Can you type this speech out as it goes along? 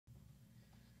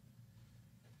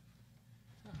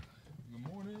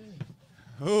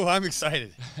Oh, I'm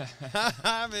excited.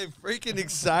 I'm freaking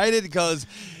excited because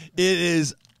it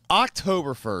is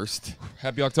October 1st.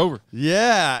 Happy October.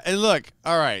 Yeah, and look,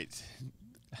 all right.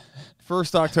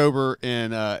 1st October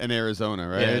in Arizona,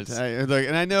 right? Yes.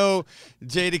 And I know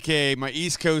JDK, my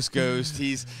East Coast ghost,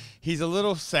 he's a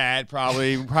little sad,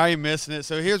 probably missing it.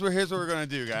 So here's what we're gonna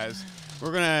do, guys.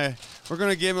 We're gonna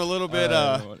give him a little bit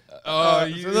a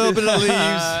little bit of leaves.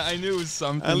 I knew it was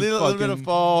something. A little bit of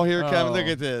fall here, Kevin. Look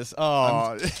at this. Oh,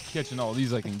 I'm catching all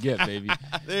these I can get, baby.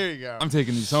 there you go. I'm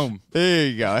taking these home. There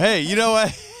you go. Hey, you know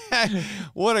what?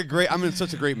 I'm in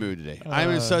such a great mood today. I'm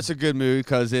in such a good mood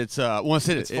because it's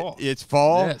fall. It's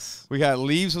fall. Yes. We got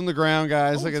leaves on the ground,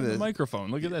 guys. Look at The this. microphone.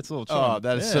 Look at that little Oh, charm.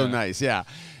 that is so nice. Yeah.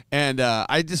 And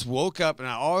I just woke up and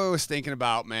all I was thinking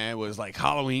about, man, was like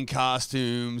Halloween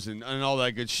costumes and all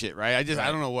that good shit, right? I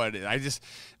don't know what it is.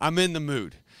 I'm in the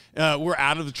mood. We're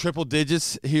out of the triple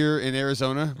digits here in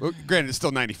Arizona. Well, granted, it's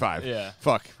still 95. Yeah.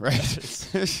 Fuck, right?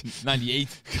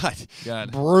 98.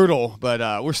 God. Brutal.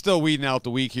 But we're still weeding out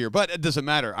the week here. But it doesn't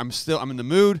matter. I'm in the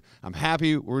mood. I'm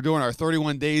happy. We're doing our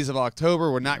 31 days of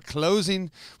October. We're not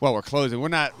closing. Well, we're closing. We're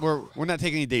not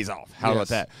taking any days off. How about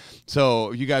that?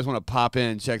 So if you guys want to pop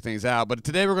in, check things out. But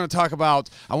today we're going to talk about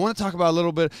a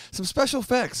little bit some special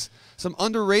effects. Some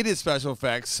underrated special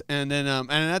effects, and then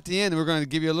and at the end we're going to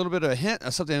give you a little bit of a hint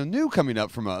of something new coming up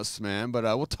from us, man. But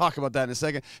we'll talk about that in a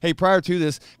second. Hey, prior to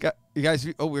this, you guys,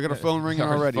 we got a phone ringing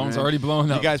already. Phone's man. already blowing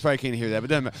up. You guys probably can't hear that, but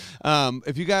then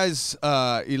if you guys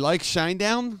you like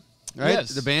Shinedown, right? Yes.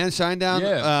 The band Shinedown.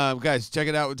 Yeah. Guys, check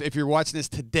it out. If you're watching this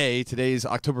today, today's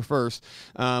October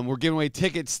 1st. We're giving away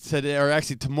tickets today, or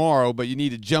actually tomorrow. But you need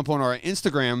to jump on our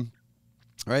Instagram.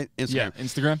 Right, Instagram. Yeah,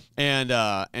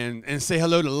 Instagram. And say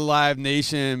hello to Live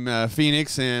Nation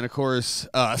Phoenix, and of course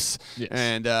us. Yes.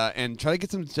 And try to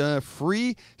get some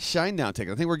free Shinedown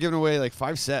tickets. I think we're giving away like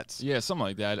 5 sets. Yeah, something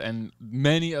like that, and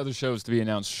many other shows to be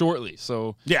announced shortly.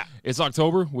 So yeah, it's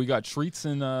October. We got treats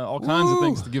and all kinds of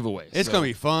things to give away. It's gonna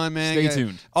be fun, man. Stay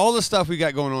tuned. All the stuff we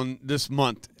got going on this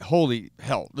month. Holy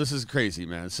hell, this is crazy,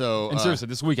 man. So and seriously,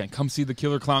 this weekend, come see the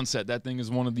Killer Clown set. That thing is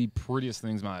one of the prettiest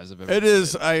things my eyes have ever. It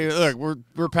is.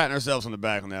 We're patting ourselves on the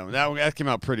back on that one. That came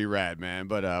out pretty rad, man.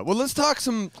 But well, let's talk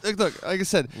some. Look, like I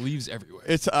said, leaves everywhere.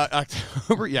 It's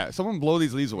October. Yeah, someone blow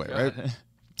these leaves away, right?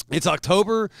 It's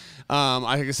October.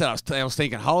 Like I said, I was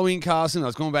thinking Halloween costume. I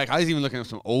was going back. I was even looking at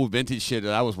some old vintage shit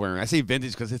that I was wearing. I say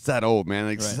vintage because it's that old, man,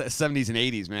 like 70s and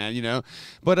 80s, man. You know.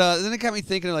 But then it got me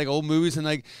thinking of like old movies and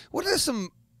like what are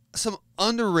some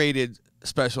underrated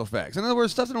special effects. In other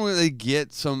words, stuff that don't really get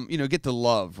get the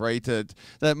love, right?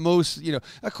 That most,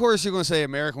 of course you're going to say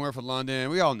American Werewolf in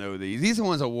London. We all know these. These are the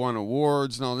ones that won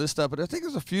awards and all this stuff. But I think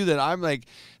there's a few that I'm like,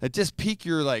 that just pique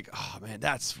your like, oh man,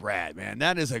 that's rad, man.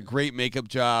 That is a great makeup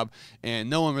job. And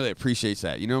no one really appreciates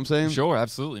that. You know what I'm saying? Sure,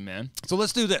 absolutely, man. So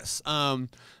let's do this. I'm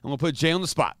going to put Jay on the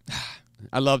spot.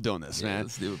 I love doing this, man.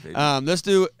 Let's do it, baby. Let's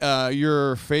do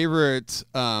your favorite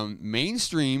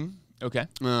mainstream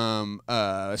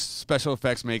special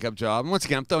effects makeup job. And once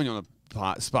again, I'm throwing you on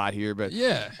the spot here, but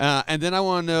yeah. And then I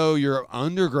want to know your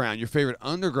favorite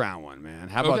underground one, man.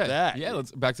 How about that? Yeah,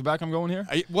 let's back to back. I'm going here.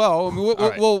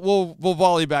 We'll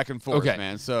volley back and forth,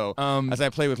 man. So as I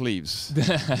play with leaves,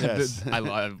 yes.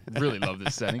 I really love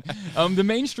this setting. The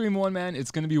mainstream one, man,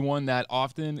 it's going to be one that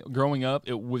often growing up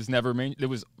it was never main. It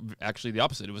was actually the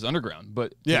opposite. It was underground,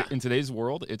 but in today's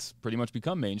world, it's pretty much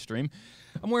become mainstream.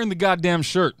 I'm wearing the goddamn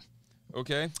shirt.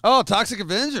 Okay. Oh, Toxic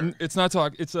Avenger. It's not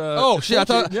talk. It's shit. I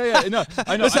thought. Yeah. No,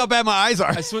 I know. That's how bad my eyes are.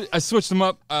 I switched them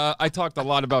up. I talked a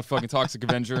lot about fucking Toxic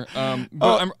Avenger.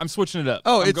 But I'm switching it up.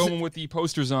 I'm going with the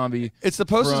poster zombie. It's the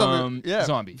poster zombie.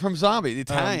 Zombie from Zombie. The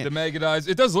Italian. The maggot eyes.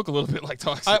 It does look a little bit like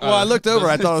Toxic. I looked over.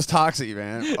 I thought it was Toxic,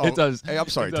 man. It does. Hey, I'm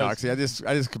sorry, Toxic. I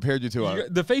just compared you to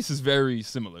the face is very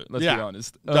similar. Let's be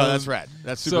honest. No, that's rad.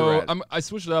 That's super rad. I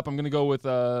switched it up. I'm gonna go with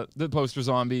the poster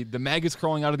zombie. The maggots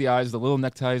crawling out of the eyes. The little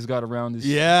necktie he's got around his.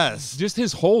 Yes. Just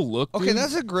his whole look. Okay, dude.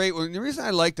 that's a great one. The reason I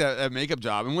like that makeup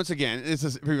job, and once again,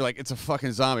 people are like, it's a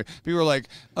fucking zombie. People are like,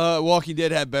 Walking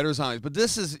Dead had better zombies, but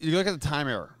this is, you look at the time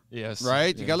error. Yes. Right?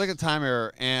 Yes. You got to look at time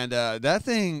error, and that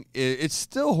thing, it's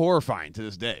still horrifying to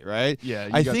this day, right? Yeah.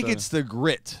 I think it's the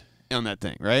grit on that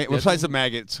thing, right? Besides the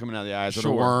maggots coming out of the eyes, or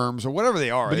the worms, or whatever they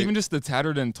are. But even just the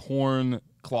tattered and torn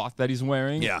cloth that he's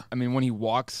wearing. Yeah. I mean, when he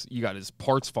walks, you got his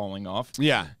parts falling off.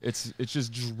 Yeah. It's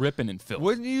just dripping in filth.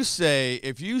 Wouldn't you say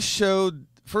if you showed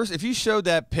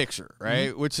that picture,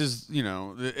 right, which is,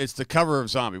 it's the cover of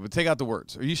Zombie, but take out the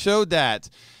words. Or you showed that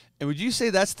And would you say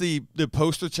that's the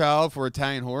poster child for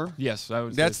Italian horror? Yes, I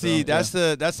would. That's say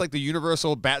so, that's like the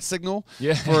universal bat signal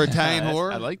yeah. for Italian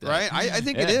horror. I like that. Right? I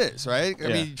think it is, right? I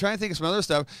Yeah. mean, trying to think of some other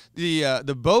stuff.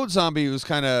 The boat zombie was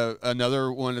kind of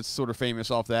another one that's sort of famous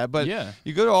off that. But Yeah.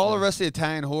 you go to all the rest of the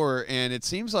Italian horror, and it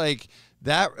seems like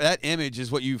that image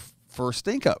is what you first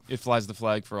think of. It flies the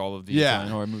flag for all of the Yeah.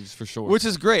 Italian horror movies for sure. Which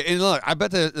is great. And look, I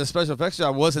bet the special effects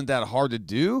job wasn't that hard to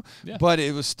do, Yeah. but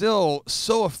it was still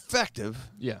so effective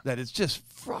Yeah. that it's just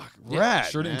Yeah, rad.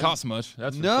 sure didn't man. cost much.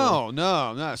 That's for sure.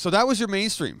 No. So that was your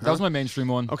mainstream. That was my mainstream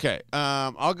one. Okay,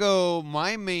 I'll go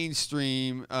my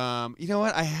mainstream. You know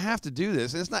what? I have to do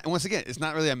this. It's not. Once again, it's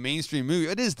not really a mainstream movie.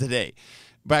 It is today.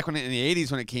 Back when in the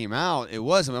 '80s when it came out, it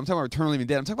wasn't. I'm talking about Return of the Living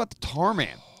Dead. I'm talking about the Tar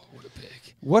Man. What a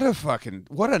pick.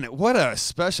 What a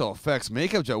special effects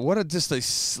makeup job. What a just a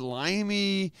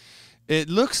slimy. It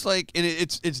looks like, and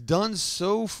it's done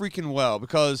so freaking well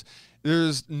because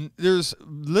there's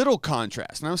little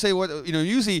contrast. And I would say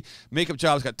usually makeup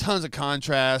jobs got tons of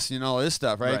contrast, all this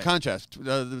stuff, right? Right. Contrast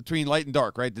between light and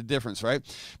dark, right? The difference, right?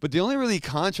 But the only really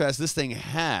contrast this thing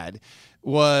had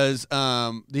was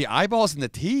the eyeballs and the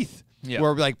teeth. Yeah.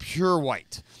 Were like pure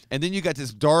white. And then you got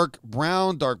this dark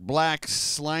brown, dark black,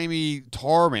 slimy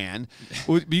tar man.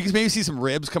 You can maybe see some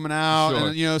ribs coming out Sure.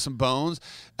 and, some bones.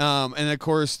 And, of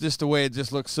course, just the way it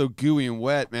just looks so gooey and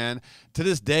wet, man. To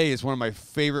this day, is one of my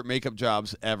favorite makeup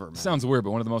jobs ever, man. Sounds weird,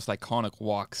 but one of the most iconic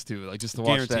walks, too. Like, just to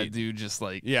watch Guaranteed. that dude just,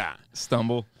 like, Yeah.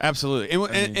 stumble. Absolutely.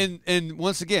 And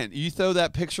once again, you throw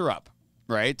that picture up,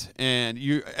 right? And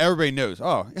everybody knows,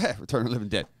 oh, yeah, Return of the Living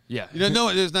Dead. Yeah.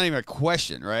 No, there's not even a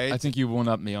question, right? I think you won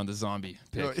up me on the zombie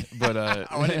pick. But I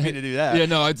didn't mean to do that. Yeah,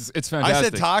 no, it's I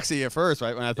fantastic. said Toxie at first,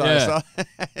 right? When I thought I saw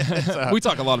So- We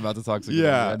talk a lot about the toxic.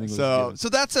 yeah. I think it was So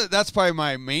that's probably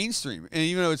my mainstream. And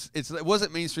even though it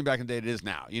wasn't mainstream back in the day, it is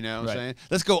now. You know what I'm Right. saying?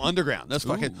 Let's go underground. Let's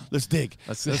dig.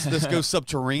 Let's go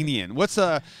subterranean. What's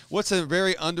a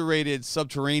very underrated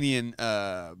subterranean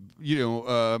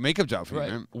makeup job for you,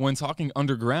 man? When talking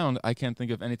underground, I can't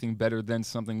think of anything better than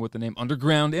something with the name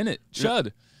underground in it.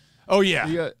 Chud. Oh yeah.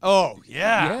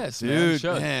 Yes, man, dude,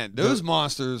 shut. man. Those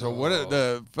monsters are what are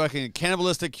the fucking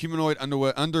cannibalistic humanoid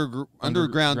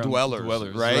underground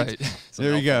dwellers, right?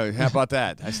 There we go. How about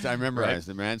that? I memorized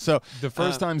it, man. So The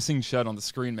first time seeing Chud on the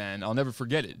screen, man, I'll never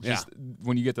forget it. Just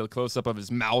when you get the close up of his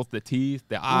mouth, the teeth,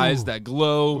 the eyes, that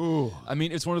glow. Ooh. I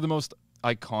mean, it's one of the most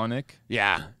iconic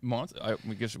yeah. monsters. I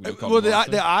guess we could call Well, it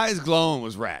monster. the eyes glowing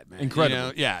was rad, man.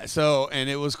 Incredible. Yeah. So, and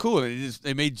it was cool.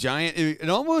 They made giant. It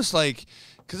almost like.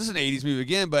 Because it's an 80s movie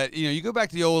again, but you go back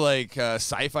to the old like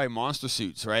sci-fi monster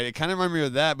suits, right? It kind of reminded me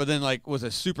of that, but then like was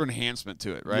a super enhancement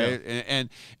to it, right? Yeah.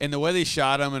 And the way they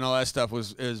shot them and all that stuff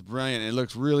was brilliant. It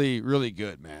looks really, really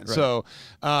good, man. Right. So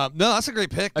no, that's a great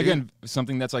pick. Dude. Again,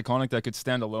 something that's iconic that could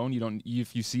stand alone.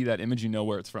 If you see that image, you know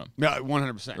where it's from. Yeah,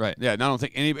 100%. Right. Yeah, and I don't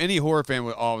think any horror fan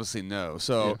would obviously know.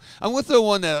 So I'm with the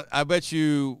one that I bet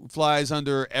you flies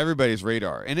under everybody's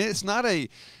radar, and it's not a.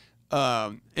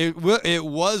 It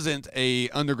wasn't a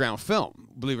underground film,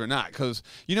 believe it or not, because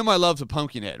my love for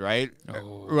Pumpkinhead, right?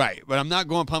 Oh. Right, but I'm not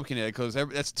going Pumpkinhead because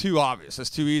that's too obvious. That's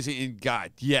too easy. And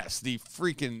God, yes, the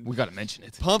freaking We got to mention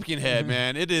it. Pumpkinhead,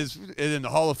 man, it is in the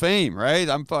Hall of Fame, right?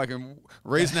 I'm fucking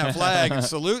raising that flag and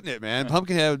saluting it, man.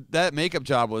 Pumpkinhead, that makeup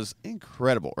job was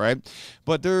incredible, right?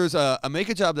 But there's a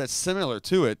makeup job that's similar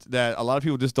to it that a lot of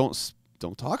people just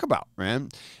don't talk about, man.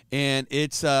 And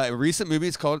it's a recent movie.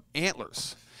 It's called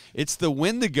Antlers. It's the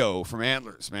Wendigo from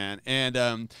Antlers, man.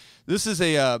 And this is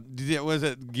was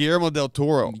it Guillermo del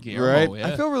Toro, Guillermo, right? yeah.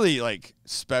 I feel really like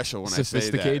special when I say that,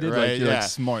 Sophisticated, right? like you're like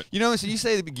smart. So you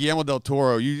say Guillermo del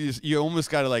Toro, you almost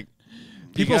got to like.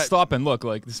 People stop and look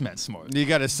like this man's smart. You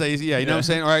got to say, you know what I'm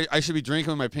saying? Or I should be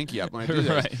drinking with my pinky up when I do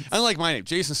that. Right. Unlike my name,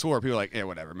 Jason Swore, people are like, yeah,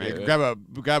 whatever, man. Yeah.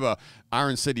 Grab a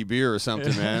Iron City beer or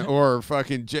something, man. Or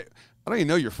fucking I don't even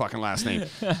know your fucking last name.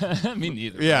 Me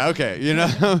neither. Yeah, okay.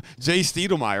 Jay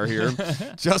Stiedelmeyer here.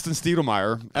 Justin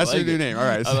Stiedelmeyer. That's your new name. All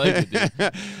right. I like it, dude.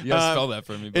 You gotta spell that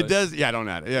for me. It does. Yeah, I don't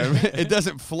know. Yeah, it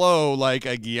doesn't flow like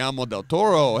a Guillermo del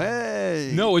Toro.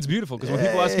 Hey. No, it's beautiful because when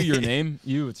people ask you your name,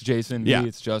 it's Jason, me,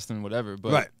 it's Justin, whatever.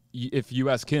 But Right. If you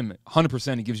ask him,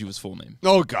 100% he gives you his full name.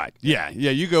 Oh God, yeah.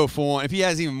 You go full on. If he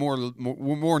has even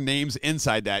more names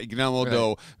inside that, Guillermo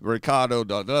del Ricardo,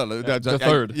 the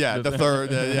third, the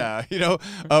third,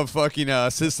 of fucking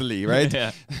Sicily, right?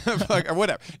 Yeah, or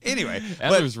whatever. Anyway,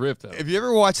 Antlers ripped though. If you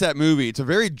ever watch that movie, it's a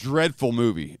very dreadful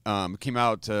movie. Came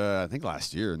out I think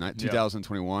last year,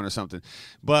 2021 or something.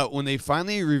 But when they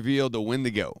finally revealed the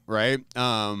Wendigo, right?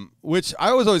 Which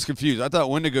I was always confused. I thought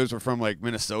Wendigos were from like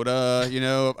Minnesota,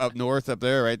 up north up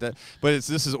there, right? But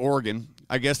this is Oregon.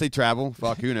 I guess they travel.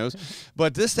 Fuck, who knows?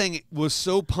 But this thing was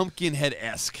so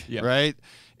Pumpkinhead-esque, right?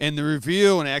 And the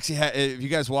review, and actually, if you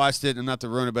guys watched it, and not to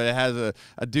ruin it, but it has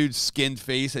a dude's skinned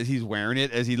face as he's wearing it,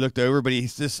 as he looked over, but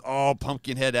he's just all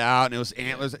pumpkin head out, and it was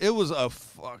antlers. It was a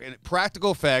fucking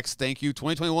practical effects. Thank you,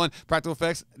 2021 practical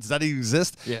effects. Does that even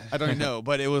exist? Yeah, I don't even know,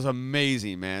 but it was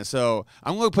amazing, man. So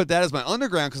I'm going to put that as my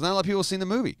underground because not a lot of people have seen the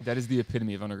movie. That is the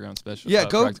epitome of underground special. Yeah,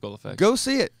 practical effects. Go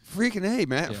see it. Freaking hey,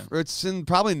 man. Yeah. It's in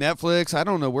probably Netflix. I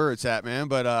don't know where it's at, man,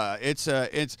 but it's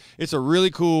a really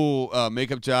cool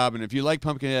makeup job, and if you like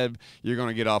Pumpkinhead, you're going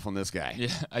to get off on this guy. Yeah,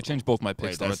 I changed both my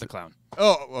picks. Start with the clown.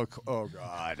 Oh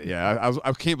God! Yeah,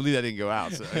 I can't believe that didn't go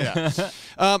out. So, yeah.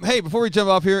 Hey, before we jump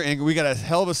off here, and we got a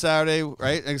hell of a Saturday,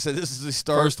 right? Like I said, this is the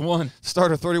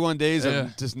start of 31 days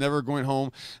of just never going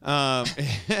home. About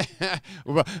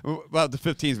the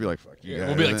 15th, we'll be like, fuck you guys.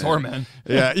 We'll be like Torman.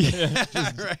 Yeah,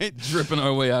 right. Dripping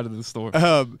our way out of the store.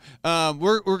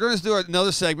 We're going to do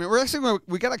another segment.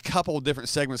 We got a couple of different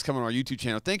segments coming on our YouTube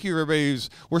channel. Thank you, everybody.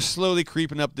 We're slowly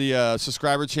creeping up the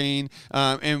subscriber chain.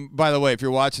 And by the way, if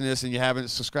you're watching this and you haven't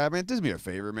subscribed, man, do me a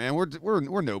favor, man.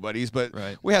 We're nobodies, but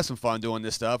we have some fun doing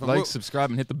this stuff. And subscribe,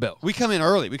 and hit the bell. We come in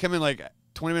early. We come in like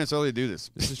 20 minutes early to do this.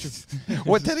 This is true.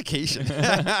 What dedication.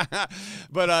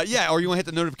 But or you want to hit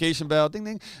the notification bell, ding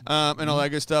ding, and all that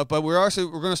good stuff. But we're going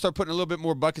to start putting a little bit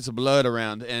more buckets of blood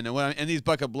around, and these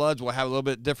bucket of bloods will have a little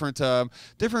bit different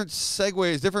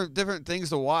segues, different things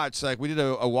to watch. Like we did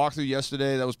a walkthrough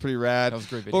yesterday, that was pretty rad. That was a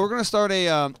great video. But we're going to start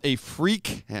a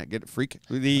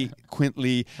frequently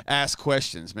asked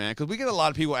questions, man, because we get a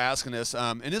lot of people asking us,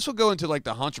 and this will go into like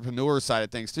the entrepreneur side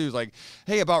of things too. It's like,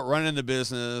 hey, about running the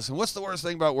business, and what's the worst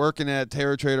thing about working at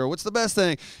TerraTrader? What's the best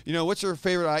thing? What's your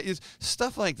favorite ideas?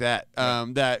 Stuff like that.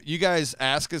 That you guys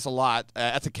ask us a lot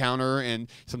at the counter, and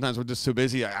sometimes we're just too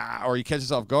busy, or you catch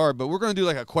us off guard. But we're going to do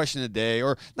like a question a day,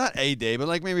 or not a day, but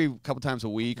like maybe a couple times a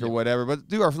week or whatever. But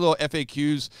do our little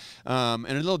FAQs in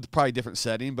a little probably different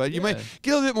setting. But you might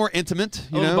get a little bit more intimate,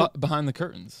 behind the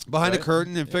curtains, behind the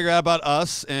curtain, and figure out about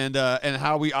us and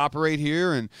how we operate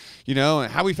here, and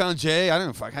and how we found Jay. I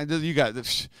don't know if you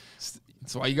guys.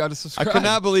 That's why you got to subscribe. I could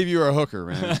not believe you were a hooker,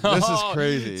 man. This is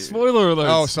crazy. Spoiler alert.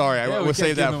 Oh, sorry. We'll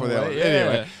save that for that one.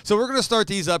 Anyway, so we're going to start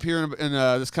these up here in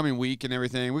this coming week and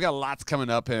everything. We got lots coming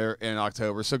up here in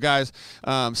October. So, guys,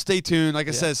 stay tuned. Like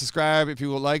I said, subscribe if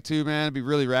you would like to, man. It'd be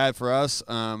really rad for us.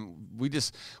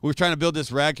 We're trying to build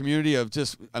this rad community of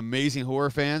just amazing horror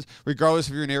fans, regardless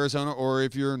if you're in Arizona or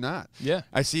if you're not. Yeah.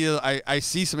 I see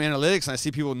some analytics, and I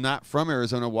see people not from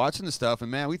Arizona watching the stuff,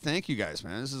 and man, we thank you guys,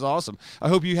 man. This is awesome. I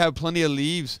hope you have plenty of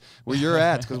leaves where you're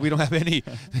at, because we don't have any.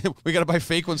 We got to buy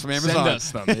fake ones from Amazon. Send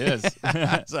us them,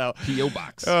 yes. So P.O.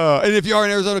 Box. And if you are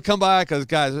in Arizona, come by, because,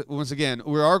 guys, once again,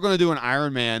 we are going to do an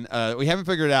Ironman. We haven't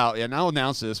figured it out yet, and I'll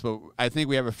announce this, but I think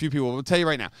we have a few people. We'll tell you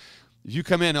right now. If you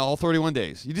come in all 31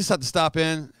 days, you just have to stop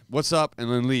in, what's up, and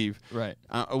then leave. Right.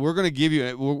 We're going to give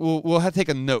you, we'll have to take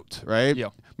a note, right? Yeah.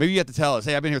 Maybe you have to tell us,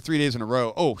 hey, I've been here 3 days in a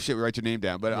row. Oh, shit, we write your name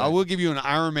down. But I will give you an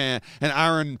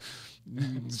Iron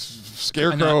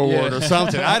Scarecrow award or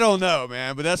something. I don't know,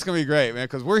 man, but that's going to be great, man,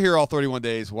 because we're here all 31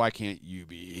 days. Why can't you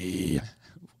be?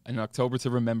 In October to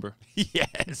remember. Yeah.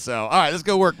 So, all right, let's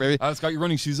go work, baby. Let's got your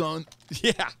running shoes on.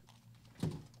 Yeah.